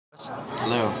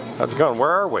Hello. How's it going?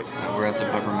 Where are we? We're at the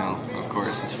Pepper Mill, of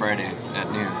course. It's Friday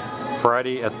at noon.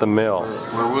 Friday at the mill.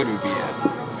 Where would we be at?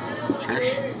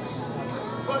 Church?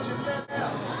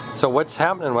 So what's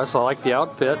happening, Wes? I like the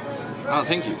outfit. Oh,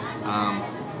 thank you.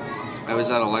 I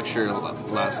was at a lecture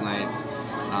last night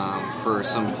for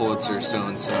some Pulitzer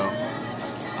so-and-so.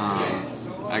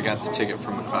 I got the ticket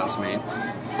from a classmate.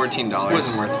 $14. It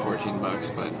wasn't worth 14 bucks,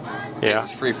 but yeah, it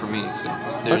was free for me. So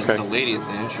there's the lady at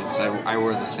the entrance. I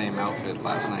wore the same outfit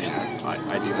last night.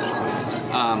 I do that sometimes.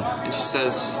 And she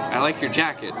says, "I like your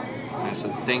jacket." And I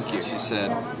said, "Thank you." She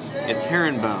said, "It's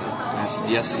herringbone." And I said,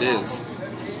 "Yes, it is."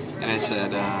 And I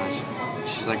said,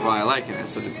 she's like, "Well, I like it." I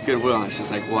said, "It's Goodwill." And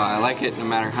she's like, "Well, I like it no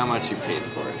matter how much you paid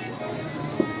for it."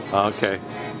 Okay.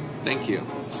 Thank you.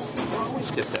 Let's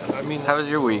get that. I mean, how was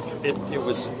your week? It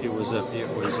was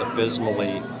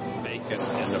abysmally vacant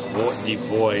and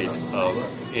devoid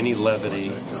of any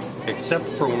levity, except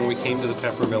for when we came to the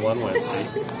Pepper Mill on Wednesday.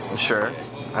 Sure.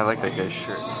 I like that guy's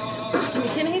shirt.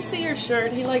 Can he see your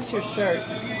shirt? He likes your shirt.